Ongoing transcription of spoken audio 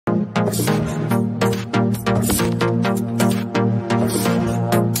Hello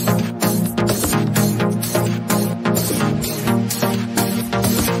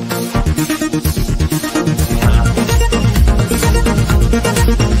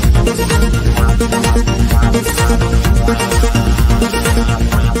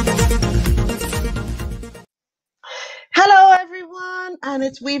everyone, and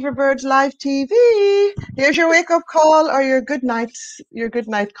it's Weaverbirds Live TV. Here's your wake-up call or your good night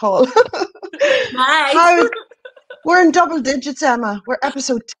call. Nice. We're in double digits, Emma. We're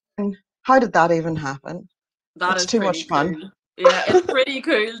episode 10. How did that even happen? That It's is too pretty much fun. cool. Yeah, it's pretty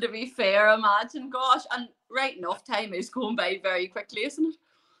cool, to be fair. Imagine, gosh, and right enough, time is going by very quickly, isn't it?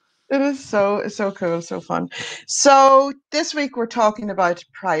 It is so cool, so fun. So this week we're talking about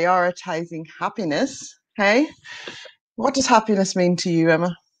prioritizing happiness. Hey, what does happiness mean to you,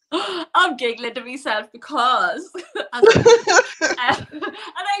 Emma? I'm giggling to myself because, as you know, and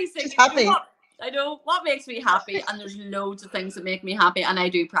I was She's thinking, happy. I know what makes me happy, and there's loads of things that make me happy, and I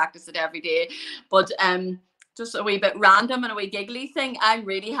do practice it every day. But just a wee bit random and a wee giggly thing. I'm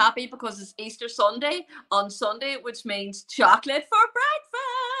really happy because it's Easter Sunday on Sunday, which means chocolate for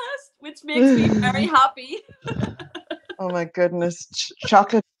breakfast, which makes me very happy. Oh my goodness,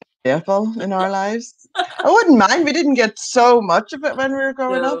 chocolate staple in our lives. I wouldn't mind. We didn't get so much of it when we were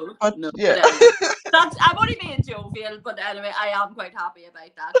growing up, but No, yeah. but anyway, I'm only being jovial, but anyway, I am quite happy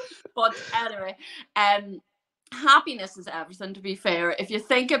about that. But anyway, happiness is everything, to be fair. If you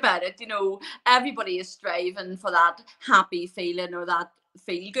think about it, everybody is striving for that happy feeling or that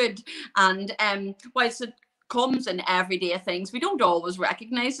feel good. And whilst it comes in everyday things, we don't always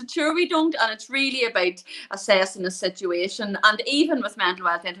recognize it. Sure, we don't. And it's really about assessing a situation. And even with Mental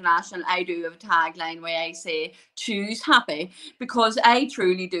Health International, I do have a tagline where I say, choose happy, because I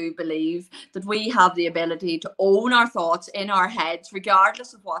truly do believe that we have the ability to own our thoughts in our heads,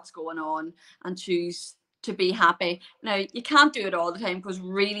 regardless of what's going on, and choose to be happy. Now, you can't do it all the time because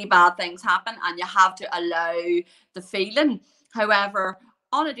really bad things happen and you have to allow the feeling. However,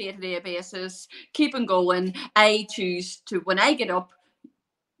 on a day-to-day basis, keeping going, I choose to, when I get up,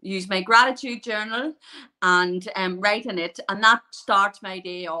 use my gratitude journal and write in it, and that starts my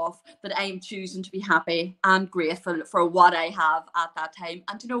day off that I am choosing to be happy and grateful for what I have at that time.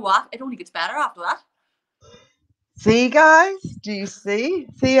 And you know what? It only gets better after that. See, guys, do you see?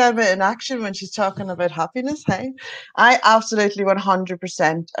 See, I'm in action when she's talking about happiness. Hey, I absolutely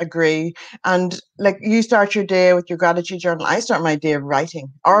 100% agree. And like, you start your day with your gratitude journal. I start my day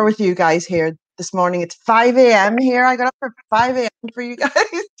writing, or with you guys here this morning. It's 5 a.m. here. I got up for 5 a.m. for you guys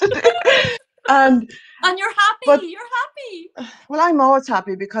today. And you're happy. You're happy. Well, I'm always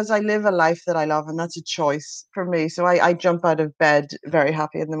happy because I live a life that I love, and that's a choice for me. So I jump out of bed very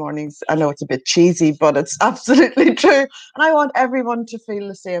happy in the mornings. I know it's a bit cheesy, but it's absolutely true. And I want everyone to feel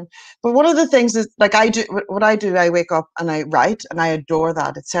the same. But one of the things is, like, I wake up and I write, and I adore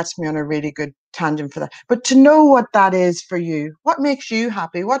that. It sets me on a really good tangent for that. But to know what that is for you, what makes you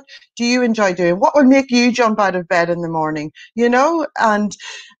happy, what do you enjoy doing, what will make you jump out of bed in the morning,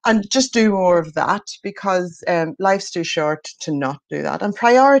 and just do more of that, because life's too short to not do that. And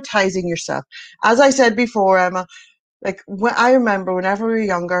prioritizing yourself, as I said before, Emma, like, I remember whenever we were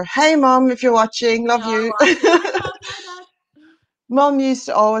younger, hey mom, if you're watching, love you. Mom used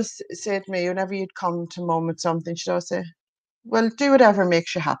to always say to me, whenever you'd come to mom with something, she'd always say, well, do whatever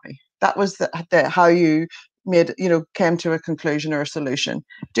makes you happy. That was how you came to a conclusion or a solution.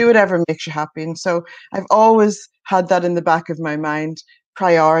 Do whatever makes you happy. And so I've always had that in the back of my mind,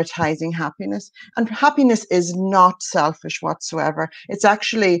 prioritizing happiness. And happiness is not selfish whatsoever. It's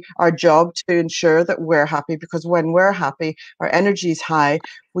actually our job to ensure that we're happy, because when we're happy, our energy is high,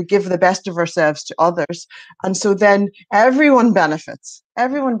 we give the best of ourselves to others. And so then everyone benefits.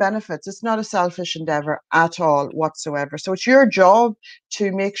 Everyone benefits. It's not a selfish endeavor at all whatsoever. So it's your job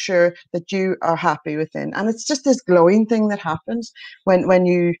to make sure that you are happy within. And it's just this glowing thing that happens when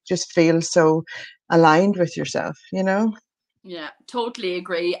you just feel so aligned with yourself, Yeah, totally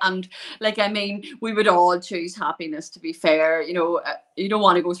agree. And we would all choose happiness, to be fair. You don't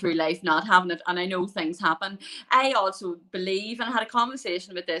want to go through life not having it. And I know things happen. I also believe, and I had a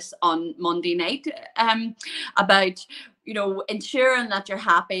conversation with this on Monday night, about ensuring that you're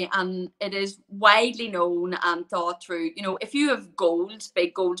happy. And it is widely known and thought through, if you have goals,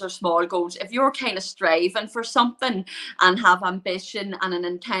 big goals or small goals, if you're kind of striving for something and have ambition and an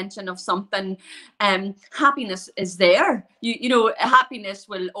intention of something, happiness is there. Happiness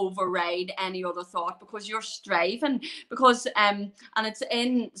will override any other thought because you're striving. Because and it's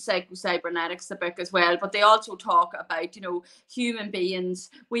in Cybernetics, the book, as well, but they also talk about human beings,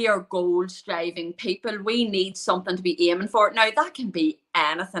 we are goal striving people. We need something to be aiming for. Now, that can be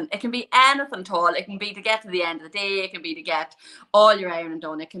anything. It can be anything at all. It can be to get to the end of the day. It can be to get all your ironing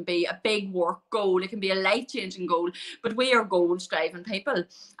done. It can be a big work goal. It can be a life-changing goal. But we are goal-striving people.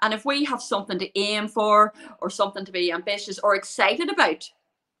 And if we have something to aim for or something to be ambitious or excited about,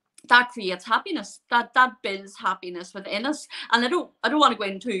 that creates happiness. That builds happiness within us. And I don't want to go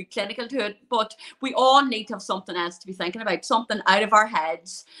into clinical to it, but we all need to have something else to be thinking about, something out of our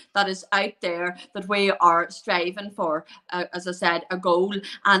heads that is out there that we are striving for. As I said, a goal,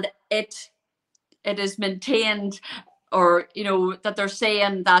 and it is maintained, or that they're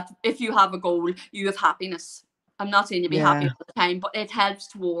saying that if you have a goal, you have happiness. I'm not saying you'll be happy all the time, but it helps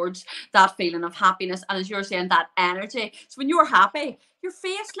towards that feeling of happiness. And as you're saying, that energy. So when you're happy, your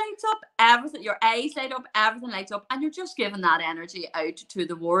face lights up, everything, your eyes light up, everything lights up, and you're just giving that energy out to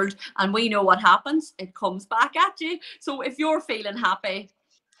the world. And we know what happens. It comes back at you. So if you're feeling happy,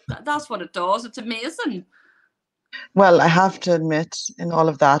 that's what it does. It's amazing. Well, I have to admit, in all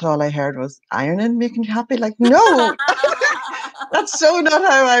of that, all I heard was ironing making you happy. Like, no, that's so not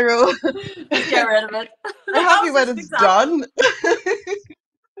how I roll. Just get rid of it. I'm happy when it's done.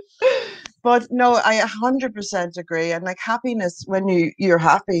 But no, I 100% agree. And like happiness, when you're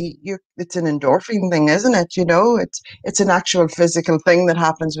happy, it's an endorphin thing, isn't it? It's an actual physical thing that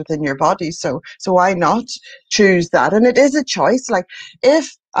happens within your body. So why not choose that? And it is a choice. Like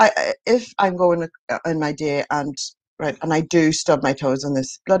if I'm going in my day and right, and I do stub my toes on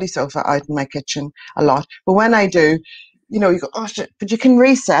this bloody sofa out in my kitchen a lot. But when I do, you go, oh shit, but you can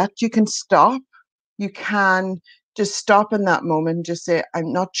reset, you can stop, you can just stop in that moment, just say,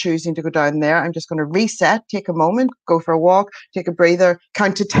 I'm not choosing to go down there. I'm just going to reset, take a moment, go for a walk, take a breather,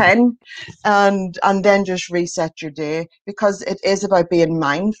 count to 10, and then just reset your day, because it is about being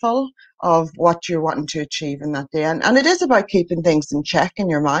mindful of what you're wanting to achieve in that day. And it is about keeping things in check in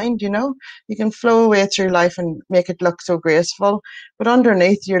your mind, You can flow away through life and make it look so graceful, but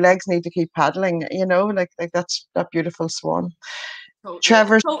underneath your legs need to keep paddling, like that's that beautiful swan. Totally,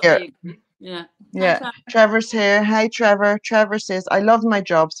 Trevor's totally here. Yeah. Yeah, Trevor's here. Hi, Trevor. Trevor says, I love my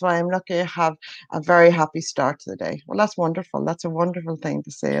job, so I am lucky to have a very happy start to the day. Well, that's wonderful. That's a wonderful thing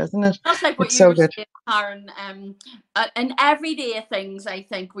to say, isn't it? That's like what It's you so were good. saying, Karen. And everyday things, I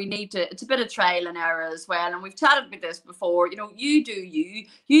think we need to, it's a bit of trial and error as well. And we've chatted about this before. You do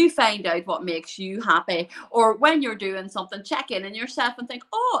you find out what makes you happy. Or when you're doing something, check in on yourself and think,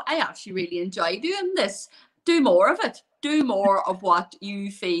 oh, I actually really enjoy doing this. Do more of it. Do more of what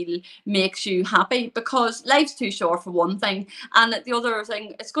you feel makes you happy, because life's too short for one thing. And the other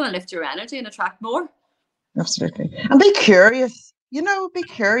thing, it's going to lift your energy and attract more. Absolutely. And be curious. Be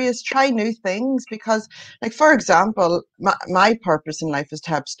curious, try new things, because, like, for example, my purpose in life is to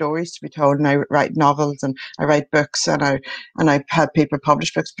have stories to be told, and I write novels and I write books, and I had people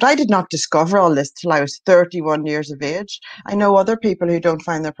publish books. But I did not discover all this till I was 31 years of age. I know other people who don't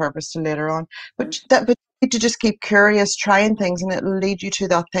find their purpose till later on, but you need to just keep curious, trying things, and it'll lead you to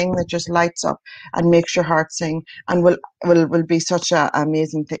that thing that just lights up and makes your heart sing, and will be such an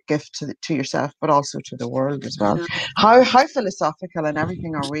amazing gift to yourself, but also to the world as well. How philosophical and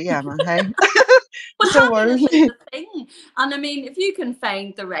everything are we, Emma? Hey, But so happiness is worldly. the thing. And I mean, if you can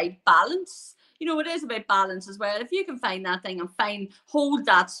find the right balance, it is about balance as well. If you can find that thing and hold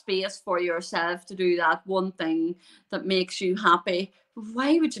that space for yourself to do that one thing that makes you happy,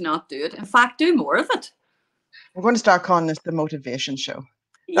 why would you not do it? In fact, do more of it. We're going to start calling this the motivation show.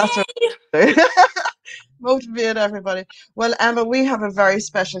 That's what Yay! we do. Motivate everybody. Well, Emma, we have a very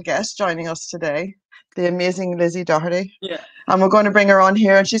special guest joining us today, the amazing Lizzy Doherty. Yeah. And we're going to bring her on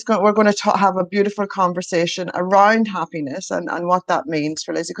here, and we're going to have a beautiful conversation around happiness and what that means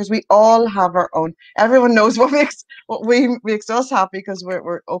for Lizzy, because we all have our own. Everyone knows what makes us happy, because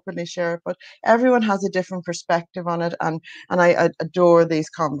we're openly share, but everyone has a different perspective on it, and I adore these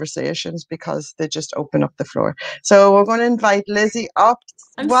conversations because they just open up the floor. So we're going to invite Lizzy up.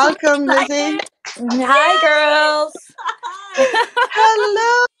 Welcome, Lizzy. Hi, girls.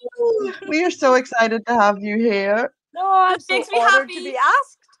 Hello. We are so excited to have you here. No, I'm It so makes me honored happy. to be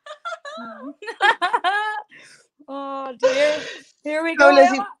asked. Oh dear. Here we So, go,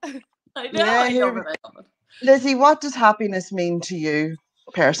 Lizzy, Emma. I know. yeah, I love it. I love it. Lizzy, what does happiness mean to you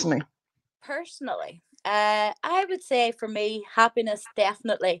personally? Personally, I would say for me, happiness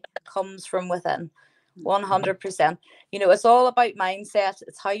definitely comes from within. 100%. It's all about mindset.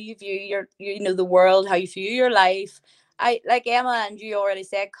 It's how you view the world, how you view your life. I like Emma and you already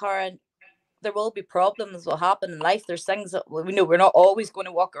said, Karen, there will be problems will happen in life. There's things that we know we're not always going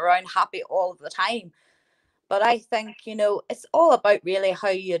to walk around happy all of the time. But I think, you know, it's all about really how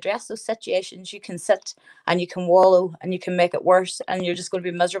you address those situations. You can sit and you can wallow and you can make it worse and you're just going to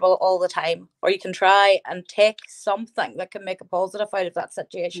be miserable all the time. Or you can try and take something that can make a positive out of that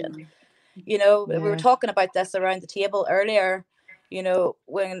situation. You know, we were talking about this around the table earlier, you know,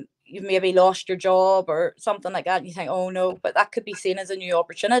 when you've maybe lost your job or something like that, and you think, oh no, but that could be seen as a new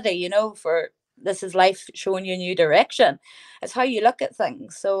opportunity, you know, for this is life showing you a new direction. It's how you look at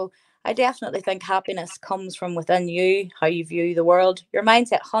things. So I definitely think happiness comes from within you, how you view the world, your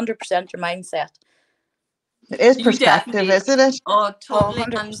mindset, 100% your mindset. It is perspective, isn't it? Oh, totally.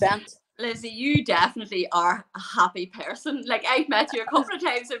 100%. Lizzy, you definitely are a happy person. Like, I've met you a couple of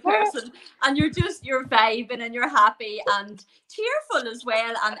times in person, and you're vibing and you're happy and cheerful as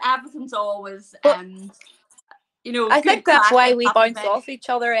well, and everything's always you know, I think that's why we bounce vibes off each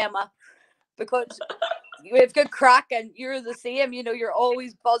other, Emma, because we have good crack and you're the same, you know, you're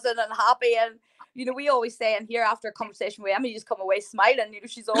always buzzing and happy. And you know, we always say in here after a conversation with Emma, you just come away smiling, you know,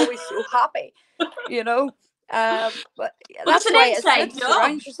 she's always so happy, you know. But that's why it's good to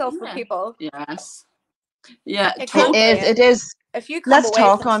surround yourself with people. Yes. Yeah, totally. It is. If you come away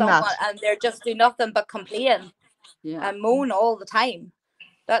talk from on someone that. and they're just do nothing but complain and moan all the time,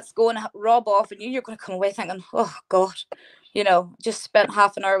 that's going to rub off, and you're going to come away thinking, oh God, you know, just spent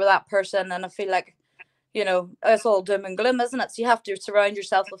half an hour with that person, and I feel like, you know, it's all doom and gloom, isn't it? So you have to surround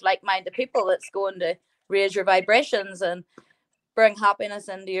yourself with like-minded people that's going to raise your vibrations and bring happiness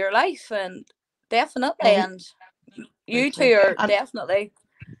into your life. And definitely, and you two are definitely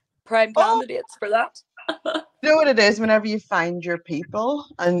prime candidates for that. You know what it is, whenever you find your people,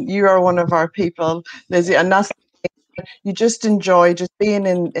 and you are one of our people, Lizzy, and that's, you just enjoy just being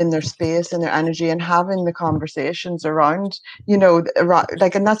in their space and their energy and having the conversations around, you know,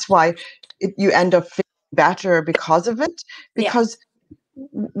 like, and that's why you end up feeling better because of it, because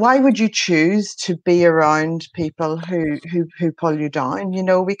why would you choose to be around people who pull you down? You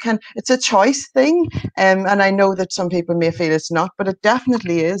know, it's a choice thing. And I know that some people may feel it's not, but it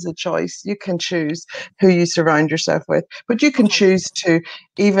definitely is a choice. You can choose who you surround yourself with, but you can choose to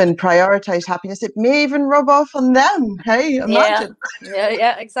even prioritize happiness. It may even rub off on them. Hey, imagine.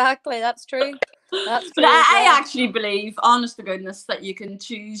 Yeah, exactly. That's true. That's true. But I actually believe, honest to goodness, that you can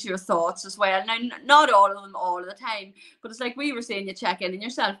choose your thoughts as well. Now, not all of them all the time, but it's like we were saying, you check in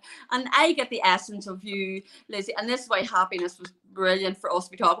yourself. And I get the essence of you, Lizzy, and this is why happiness was brilliant for us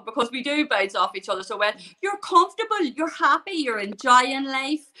to be talking, because we do bounce off each other so well. You're comfortable, you're happy, you're enjoying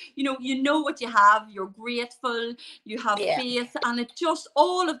life. You know what you have, you're grateful, you have faith, and it just,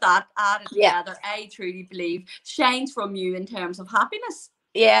 all of that added together, I truly believe, shines from you in terms of happiness.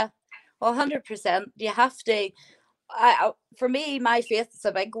 Yeah. 100%. You have to. For me, my faith is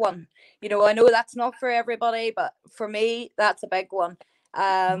a big one. You know, I know that's not for everybody, but for me, that's a big one.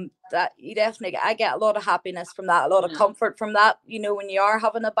 That you definitely, I get a lot of happiness from that, a lot of comfort from that. You know, when you are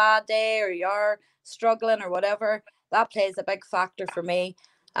having a bad day or you are struggling or whatever, that plays a big factor for me.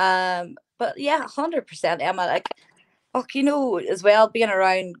 But yeah, 100%, Emma. Like, oh, you know, as well, being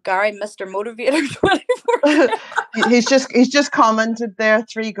around Gary, Mr. Motivator 24. He's just commented there,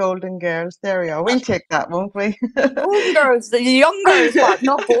 3 golden girls. There we are. We'll take that, won't we? Golden girls, the young girls, but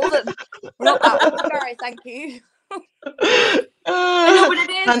not golden. We're not that old, Gary. Thank you. I know, but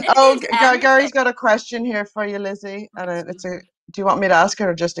it is. Gary's got a question here for you, Lizzy, and do you want me to ask it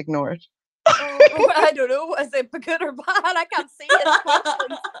or just ignore it? I don't know. Is it good or bad? I can't see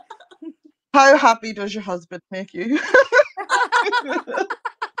it. How happy does your husband make you?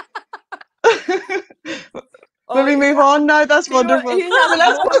 Will we move on now? That's wonderful. He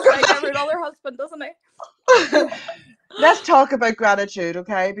has like every other husband, doesn't he? Let's talk about gratitude,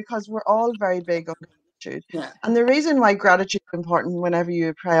 okay? Because we're all very big on gratitude. Yeah. And the reason why gratitude is important whenever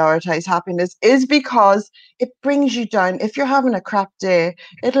you prioritize happiness is because it brings you down. If you're having a crap day,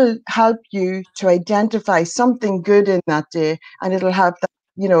 it'll help you to identify something good in that day, and it'll help that,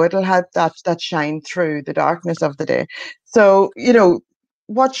 you know, it'll help that shine through the darkness of the day. So, you know,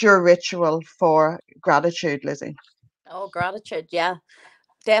 what's your ritual for gratitude, Lizzy? Oh, gratitude, yeah.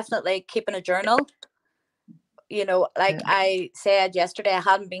 Definitely keeping a journal. You know, like I said yesterday, I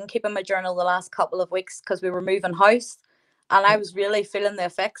hadn't been keeping my journal the last couple of weeks because we were moving house, and I was really feeling the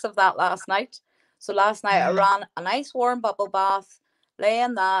effects of that last night. So last night I ran a nice warm bubble bath, lay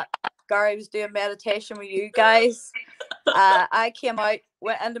in that. Gary was doing meditation with you guys. I came out,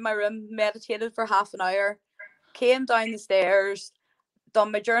 went into my room, meditated for half an hour, came down the stairs,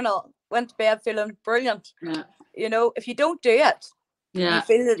 done my journal, went to bed feeling brilliant. Yeah. You know, if you don't do it,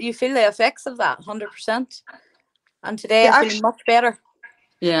 you feel the effects of that 100%. And today I'm feeling much better.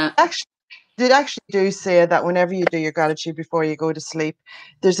 Yeah. Actually, they actually do say that whenever you do your gratitude before you go to sleep,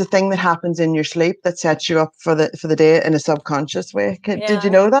 there's a thing that happens in your sleep that sets you up for the day in a subconscious way. Did you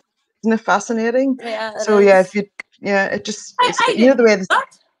know that? Isn't it fascinating? Yeah, So if you, it just, it's, I you know, the way didn't know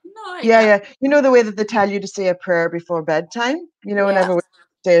that. No yeah, idea. you know, the way that they tell you to say a prayer before bedtime, you know, whenever we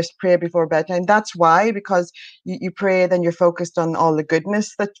say a prayer before bedtime, that's why, because you pray, then you're focused on all the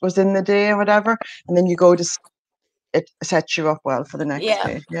goodness that was in the day or whatever, and then you go to sleep, it sets you up well for the next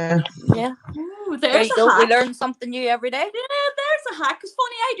day. Yeah. Ooh, There there's you a go. We hack. learn something new every day. Yeah, there's a hack. It's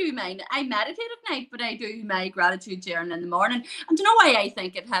funny, I do mine. I meditate at night, but I do my gratitude journal in the morning. And do you know why I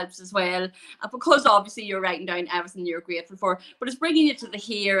think it helps as well? Because obviously you're writing down everything you're grateful for, but it's bringing you to the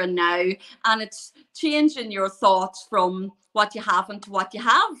here and now, and it's changing your thoughts from what you have into what you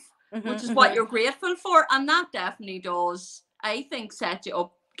have, which is what you're grateful for. And that definitely does, I think, set you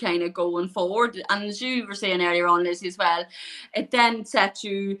up kind of going forward. And as you were saying earlier on, Lizzy, as well, it then sets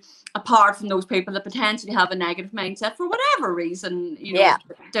you apart from those people that potentially have a negative mindset for whatever reason, you know,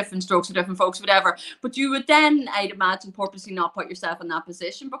 different strokes for different folks, whatever. But you would then, I'd imagine, purposely not put yourself in that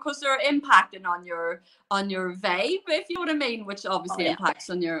position because they're impacting on your vibe, if you know what I mean, which obviously impacts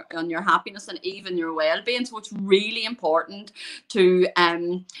on your happiness and even your well-being. So it's really important to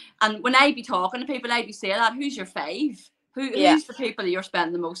and when I be talking to people, I be saying that, who's your fave? Who's the people that you're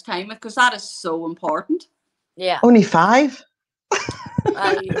spending the most time with? Because that is so important. Yeah. Only 5?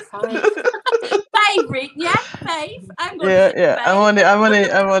 You're 5. 5, right? Yeah, 5. I'm going to say 5.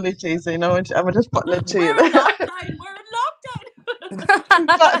 I'm only teasing. I'm just putting it to you. We're in lockdown. We're in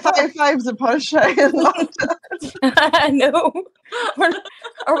lockdown. 5's a push. In lockdown. I know.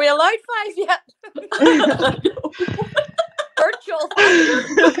 Are we allowed 5 yet? Virtual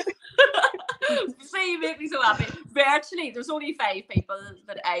 5. See, you make me so happy. Virtually, there's only 5 people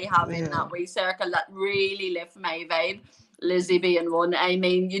that I have in that wee circle that really lift my vibe. Lizzy being one. I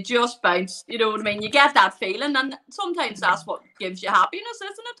mean, you just bounce, you know what I mean? You get that feeling, and sometimes that's what gives you happiness,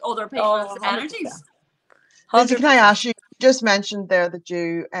 isn't it? Other people's energies. Lizzy, can I ask you, you just mentioned there that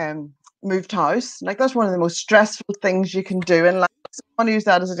you moved house. Like, that's one of the most stressful things you can do in life. So I want to use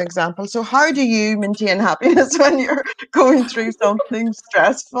that as an example. So how do you maintain happiness when you're going through something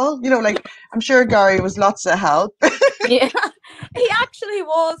stressful? You know, like, I'm sure Gary was lots of help. Yeah, he actually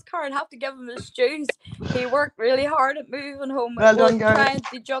was. Karen, have to give him his dues. He worked really hard at moving home. Well done, Gary. Trying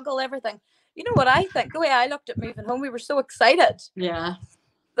to juggle everything. You know what I think? The way I looked at moving home, we were so excited. Yeah.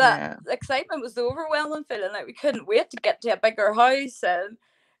 That excitement was the overwhelming feeling. Like we couldn't wait to get to a bigger house, and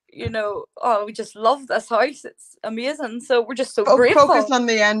you know, we just love this house. It's amazing. So we're just so grateful. Focus on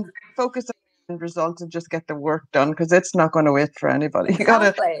the end result and just get the work done, because it's not going to wait for anybody.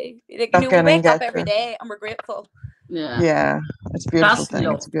 Exactly. You like, you know, we wake up every day and we're grateful. Yeah, it's a beautiful thing.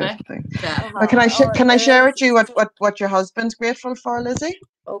 It's a beautiful thing. But can I share with you what your husband's grateful for, Lizzy?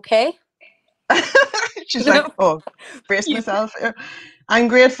 Okay. She's like, oh, brace myself here. I'm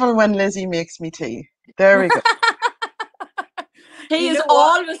grateful when Lizzy makes me tea. There we go. He is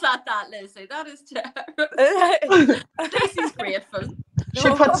always at that, Lizzy. That is terrible. Lizzy's grateful. She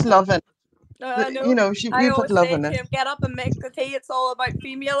puts love in. You know, you put love in it. Get up and make the tea. It's all about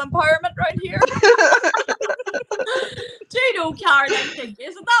female empowerment right here. Do you know, Karen, I think,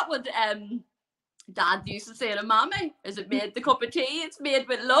 isn't that what Dad used to say to Mommy? Is it made the cup of tea? It's made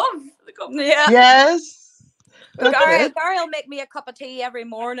with love. Yeah. Yes. Gary will make me a cup of tea every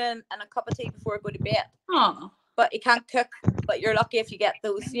morning and a cup of tea before I go to bed. Oh. But he can't cook. But you're lucky if you get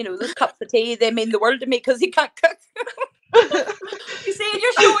those, you know, those cups of tea. They mean the world to me because he can't cook. You see,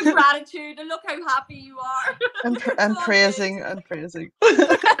 you're showing gratitude, and look how happy you are. and praising.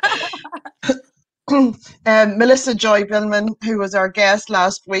 Melissa Joy Billman, who was our guest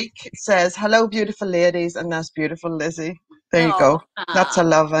last week, says, "Hello, beautiful ladies," and that's beautiful, Lizzy. There you go. That's a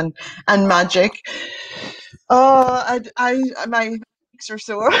love and magic. Oh, my cheeks are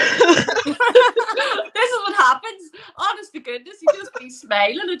sore. This is what happens. Honest to goodness, you just be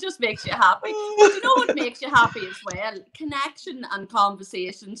smiling. It just makes you happy. But you know what makes you happy as well? Connection and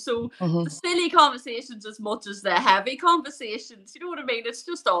conversation. So the silly conversations as much as the heavy conversations. You know what I mean? It's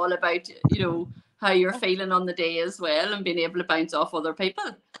just all about, you know, how you're feeling on the day as well, and being able to bounce off other people.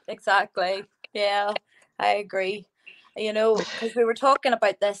 Exactly. Yeah, I agree. You know, because we were talking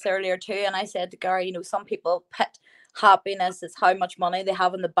about this earlier too, and I said to Gary, you know, some people put happiness as how much money they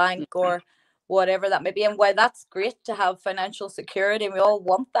have in the bank or whatever that may be, and while that's great to have financial security, and we all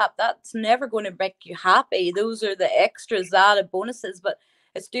want that, that's never going to make you happy. Those are the extras, that and bonuses, but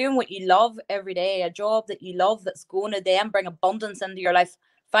it's doing what you love every day, a job that you love that's going to then bring abundance into your life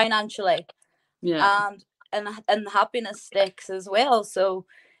financially. And happiness sticks as well. So,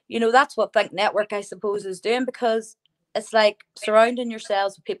 you know, that's what Think Network, I suppose, is doing, because it's like surrounding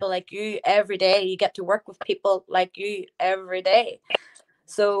yourselves with people like you every day. You get to work with people like you every day.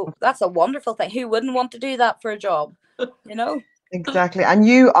 So that's a wonderful thing. Who wouldn't want to do that for a job? You know? Exactly. And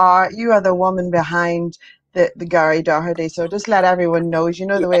you are the woman behind the Gary Doherty. So just let everyone know, you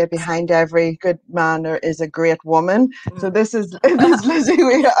know, the way behind every good man there is a great woman. So this is Lizzy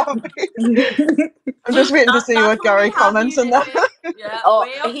we have. I'm just waiting to see what Gary comments on that. Yeah, Oh,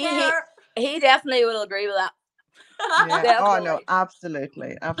 way up there. He definitely will agree with that. Yeah. Oh no,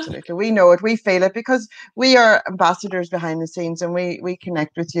 absolutely, absolutely. We know it, we feel it, because we are ambassadors behind the scenes, and we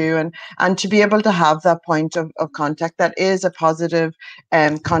connect with you, and to be able to have that point of contact that is a positive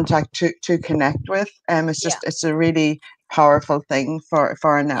contact to connect with, it's just it's a really powerful thing for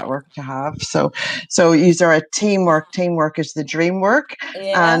a network to have. So you are a teamwork is the dream work,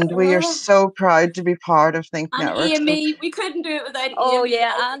 and we are so proud to be part of Think and Network. Amy, we couldn't do it without Oh Amy.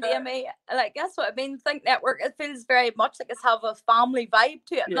 and Amy, like that's what I mean. Think Network, it feels very much like it's have a family vibe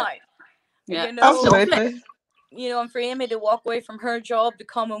to it now. Yeah, you know, absolutely. You know, and for Amy to walk away from her job to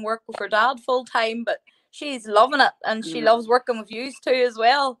come and work with her dad full time, but she's loving it, and she loves working with you too as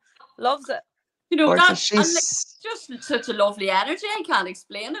well. Loves it. You know, Gorgeous. and like, just such a lovely energy. I can't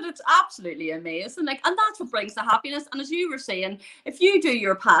explain it. It's absolutely amazing. Like, and that's what brings the happiness. And as you were saying, if you do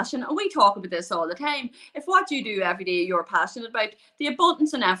your passion, and we talk about this all the time, if what you do every day you're passionate about, the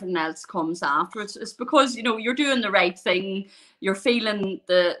abundance and everything else comes afterwards. It's because, you know, you're doing the right thing, you're feeling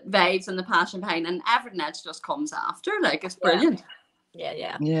the vibes and the passion behind, and everything else just comes after. Like, it's brilliant.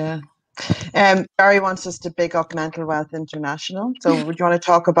 Yeah. Gary wants us to big up Mental Wealth International. So would you want to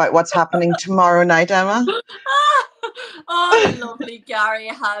talk about what's happening tomorrow night, Emma? Oh, the lovely Gary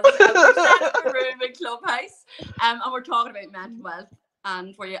has we're set up a room in Clubhouse, and we're talking about mental wealth.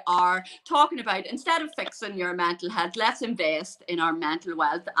 And we are talking about, instead of fixing your mental health, let's invest in our mental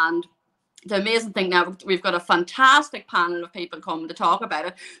wealth. And the amazing thing now, we've got a fantastic panel of people coming to talk about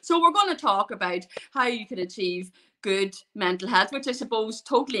it. So we're going to talk about how you can achieve good mental health, which I suppose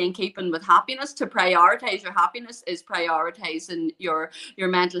totally in keeping with happiness. To prioritize your happiness is prioritizing your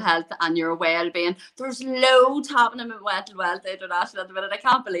mental health and your well-being. There's loads happening with Mental Wealth International at the minute. I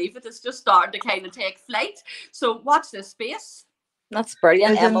can't believe it. It's just starting to kind of take flight. So watch this space. That's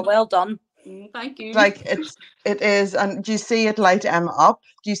brilliant, Emma. Well done. Thank you. Like it is, and do you see it light Emma up?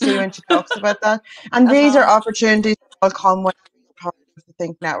 Do you see when she talks about that? And these are opportunities that will come when you're part of the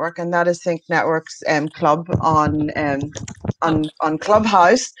Think Network, and that is Think Network's club on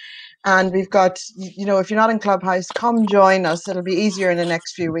Clubhouse. And we've got, you know, if you're not in Clubhouse, come join us. It'll be easier in the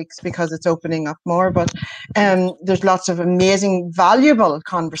next few weeks because it's opening up more. But there's lots of amazing, valuable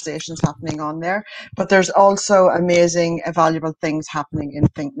conversations happening on there. But there's also amazing, valuable things happening in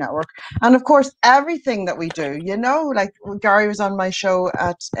Think Network. And of course, everything that we do, you know, like Gary was on my show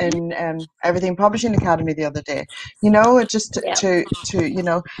in Everything Publishing Academy the other day, you know, just to you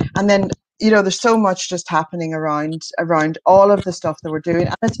know, and then, you know, there's so much just happening around all of the stuff that we're doing,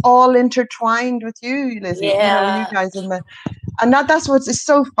 and it's all intertwined with you, Lizzy. You know, you guys and that's what's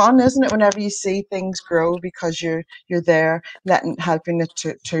so fun, isn't it? Whenever you see things grow because you're there, helping it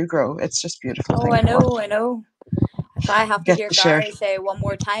to grow. It's just beautiful. Oh, I know. If I have to hear Gary say one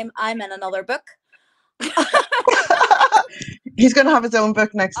more time, I'm in another book. He's going to have his own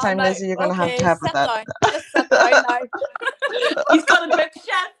book next time, Lizzy. You're going to have sit that. Down. Just sit down now. He's got a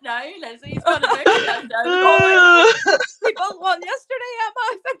bookshelf now, Lizzy. He's got a bookshelf now. We bought one yesterday, Emma.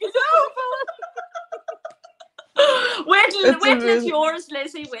 I think it's Wait till it's yours,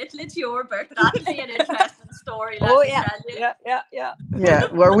 Lizzy. Wait till it's your book. That'll be an interesting story. Let me tell you. Yeah,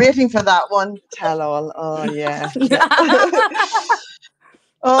 we're waiting for that one. Tell all. Oh, yeah.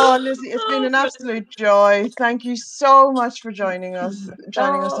 Oh, Lizzy, it's been an absolute joy. Thank you so much for joining us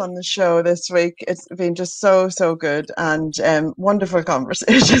on the show this week. It's been just so good, and wonderful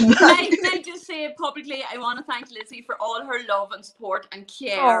conversation. Can I just say publicly, I want to thank Lizzy for all her love and support and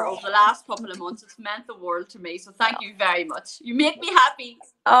care over the last couple of months. It's meant the world to me. So thank you very much. You make me happy.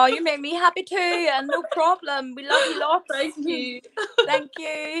 Oh, you make me happy too, and no problem. We love you lots. Thank you. Thank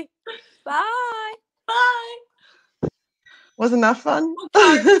you. Bye. Bye. Wasn't that fun?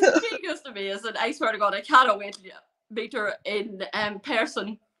 She just amazing. I swear to God, I cannot wait to meet her in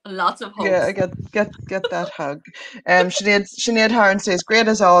person. Lots of hugs. Yeah, get that hug. Sinead Hearn says, great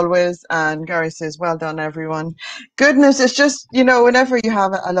as always, and Gary says, well done everyone. Goodness, it's just, you know, whenever you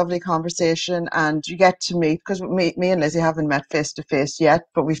have a lovely conversation and you get to meet, because me and Lizzy haven't met face to face yet,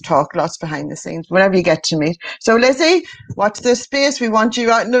 but we've talked lots behind the scenes. Whenever you get to meet, so Lizzy, watch this space. We want you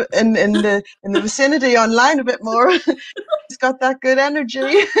out in the vicinity online a bit more. got that good energy.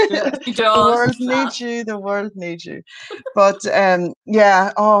 Yeah, she The does. world needs you. The world needs you. But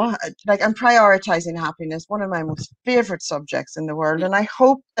yeah, like I'm prioritizing happiness, one of my most favorite subjects in the world. And I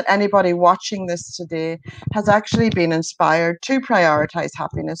hope that anybody watching this today has actually been inspired to prioritize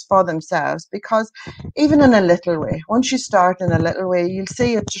happiness for themselves, because even in a little way, once you start in a little way, you'll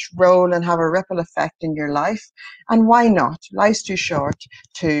see it just roll and have a ripple effect in your life. And why not? Life's too short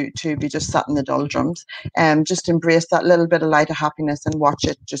to be just sat in the doldrums. Just embrace that little bit of light of happiness and watch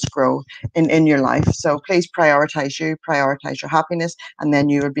it just grow in your life. So please prioritize you, prioritize your happiness, and then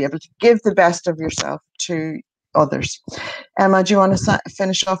you will be able to give the best of yourself to others. Emma, do you want to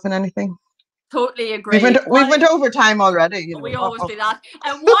finish off in anything? Totally agree. We went over time already. You know. We always do that.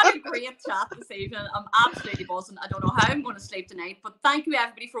 And what a great chat this evening. I'm absolutely buzzing. I don't know how I'm going to sleep tonight, but thank you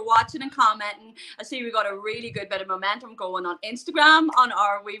everybody for watching and commenting. I see we got a really good bit of momentum going on Instagram on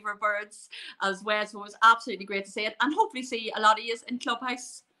our Weaverbirds as well. So it was absolutely great to see it, and hopefully see a lot of you in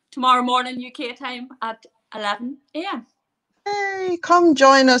Clubhouse tomorrow morning UK time at 11 a.m. Hey, come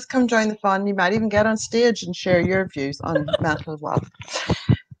join us. Come join the fun. You might even get on stage and share your views on mental wealth.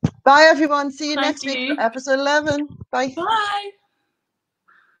 Bye, everyone. See you next week for episode 11. Bye. Bye.